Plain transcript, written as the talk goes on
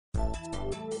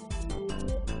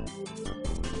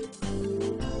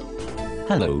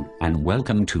Hello, and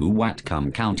welcome to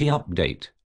Whatcom County Update.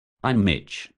 I'm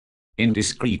Mitch,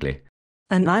 indiscreetly.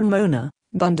 And I'm Mona,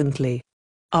 abundantly.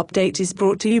 Update is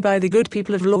brought to you by the good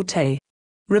people of Lotte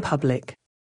Republic.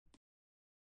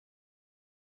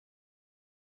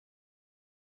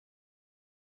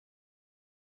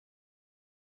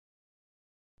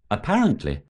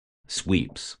 Apparently,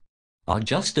 sweeps are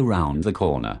just around the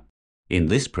corner. In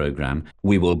this program,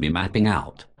 we will be mapping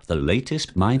out the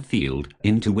latest minefield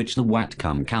into which the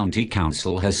Whatcom County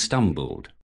Council has stumbled.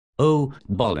 Oh,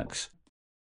 bollocks.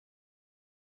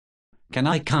 Can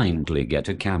I kindly get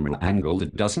a camera angle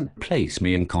that doesn't place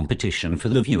me in competition for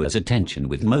the viewer's attention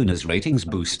with Mona's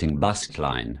ratings-boosting bust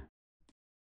line?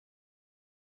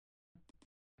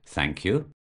 Thank you.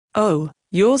 Oh,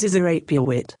 yours is a rapier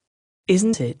wit,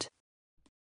 isn't it?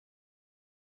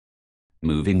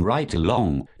 Moving right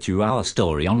along to our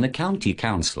story on the County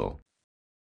Council.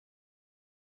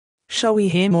 Shall we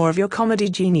hear more of your comedy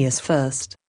genius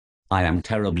first? I am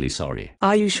terribly sorry.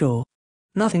 Are you sure?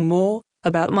 Nothing more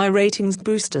about my ratings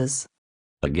boosters?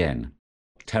 Again,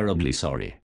 terribly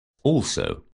sorry.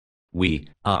 Also, we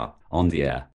are on the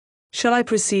air. Shall I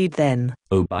proceed then?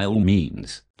 Oh, by all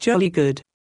means. Jolly good.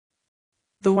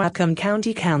 The Whatcom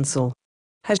County Council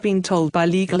has been told by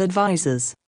legal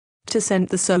advisors to send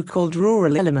the so-called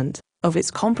rural element of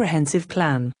its comprehensive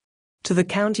plan to the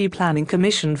County Planning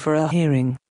Commission for a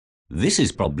hearing. This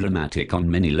is problematic on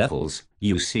many levels.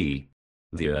 You see,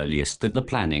 the earliest that the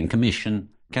Planning Commission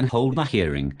can hold a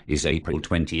hearing is April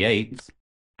 28th,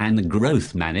 and the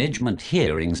Growth Management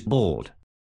Hearings Board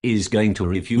is going to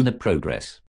review the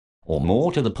progress, or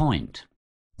more to the point,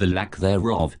 the lack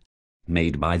thereof,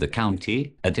 made by the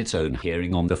county at its own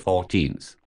hearing on the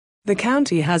 14th. The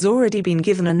county has already been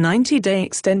given a 90-day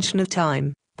extension of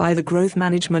time by the Growth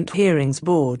Management Hearings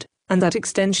Board, and that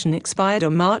extension expired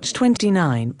on March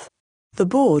 29th. The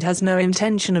board has no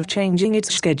intention of changing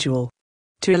its schedule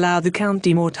to allow the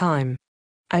county more time.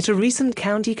 At a recent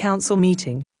county council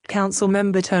meeting, council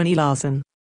member Tony Larson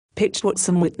pitched what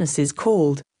some witnesses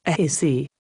called a hissy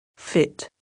fit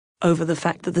over the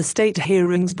fact that the State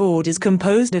Hearings Board is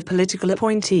composed of political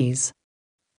appointees.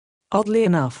 Oddly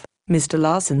enough, Mr.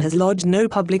 Larson has lodged no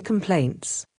public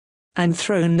complaints and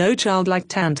thrown no childlike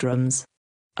tantrums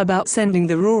about sending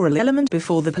the rural element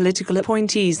before the political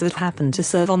appointees that happen to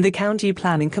serve on the County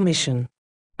Planning Commission.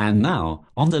 And now,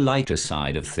 on the lighter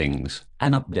side of things,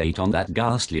 an update on that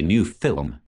ghastly new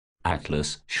film,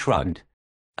 Atlas Shrugged.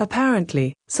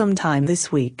 Apparently, sometime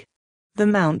this week, the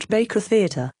Mount Baker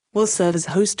Theatre will serve as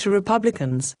host to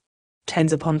Republicans,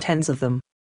 tens upon tens of them,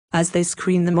 as they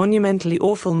screen the monumentally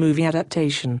awful movie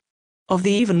adaptation of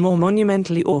the even more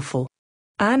monumentally awful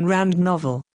Ayn Rand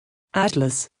novel,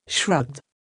 Atlas Shrugged.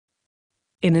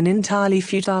 In an entirely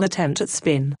futile attempt at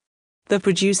spin, the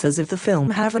producers of the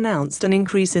film have announced an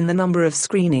increase in the number of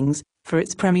screenings for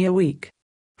its premiere week,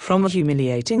 from a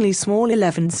humiliatingly small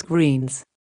 11 screens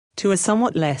to a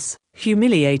somewhat less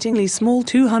humiliatingly small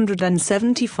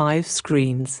 275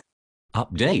 screens.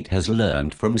 Update has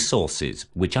learned from sources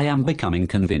which I am becoming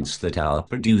convinced that our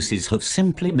producers have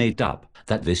simply made up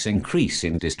that this increase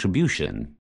in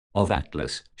distribution of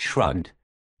Atlas Shrugged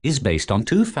is based on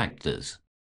two factors.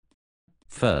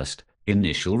 First,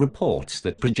 initial reports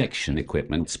that projection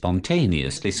equipment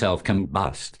spontaneously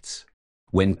self-combusts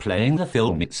when playing the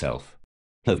film itself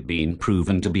have been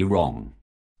proven to be wrong.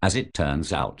 As it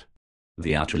turns out,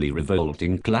 the utterly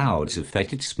revolting clouds of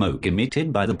fetid smoke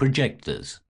emitted by the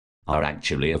projectors are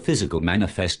actually a physical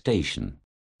manifestation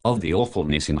of the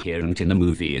awfulness inherent in the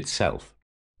movie itself.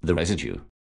 The residue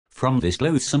from this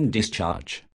loathsome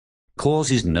discharge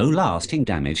causes no lasting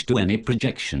damage to any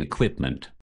projection equipment.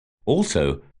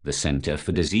 Also, the Center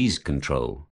for Disease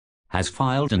Control has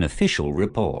filed an official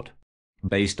report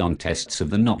based on tests of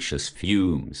the noxious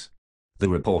fumes. The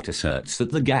report asserts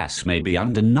that the gas may be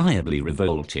undeniably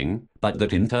revolting, but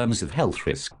that in terms of health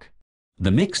risk, the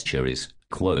mixture is,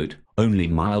 quote, only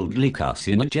mildly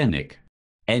carcinogenic,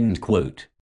 end quote.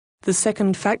 The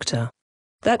second factor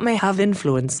that may have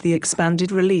influenced the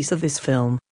expanded release of this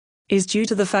film is due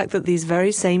to the fact that these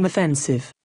very same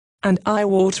offensive and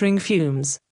eye-watering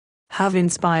fumes have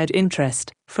inspired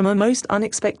interest from a most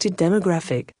unexpected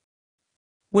demographic: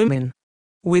 women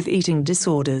with eating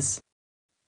disorders.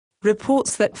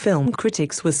 Reports that film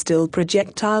critics were still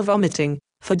projectile vomiting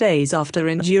for days after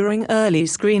enduring early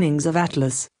screenings of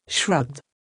Atlas Shrugged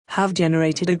have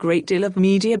generated a great deal of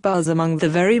media buzz among the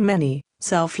very many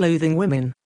self-loathing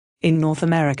women in North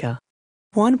America.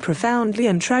 One profoundly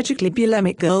and tragically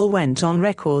bulimic girl went on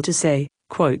record to say,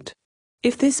 quote,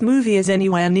 "If this movie is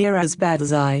anywhere near as bad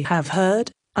as I have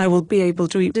heard, I will be able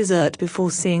to eat dessert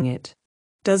before seeing it."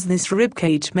 Does this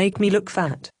ribcage make me look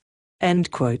fat? End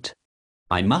quote.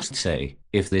 I must say,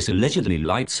 if this allegedly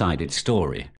light-sided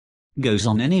story goes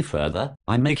on any further,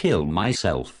 I may kill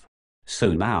myself.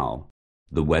 So now,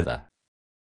 the weather.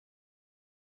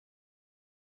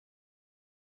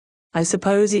 I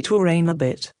suppose it will rain a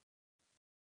bit.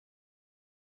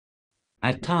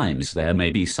 At times there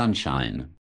may be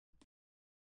sunshine.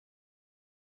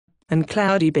 And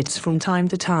cloudy bits from time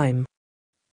to time.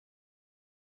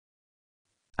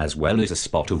 As well as a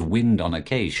spot of wind on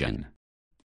occasion.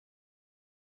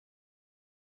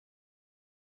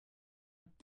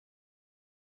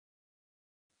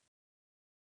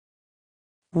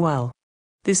 Well,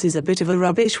 this is a bit of a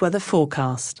rubbish weather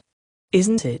forecast,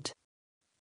 isn't it?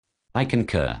 I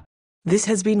concur. This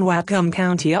has been Whatcom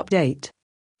County Update.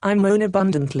 I'm Moan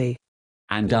Abundantly.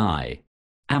 And I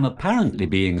am apparently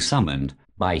being summoned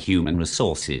by Human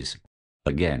Resources.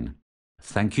 Again,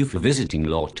 thank you for visiting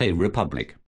Lotte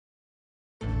Republic.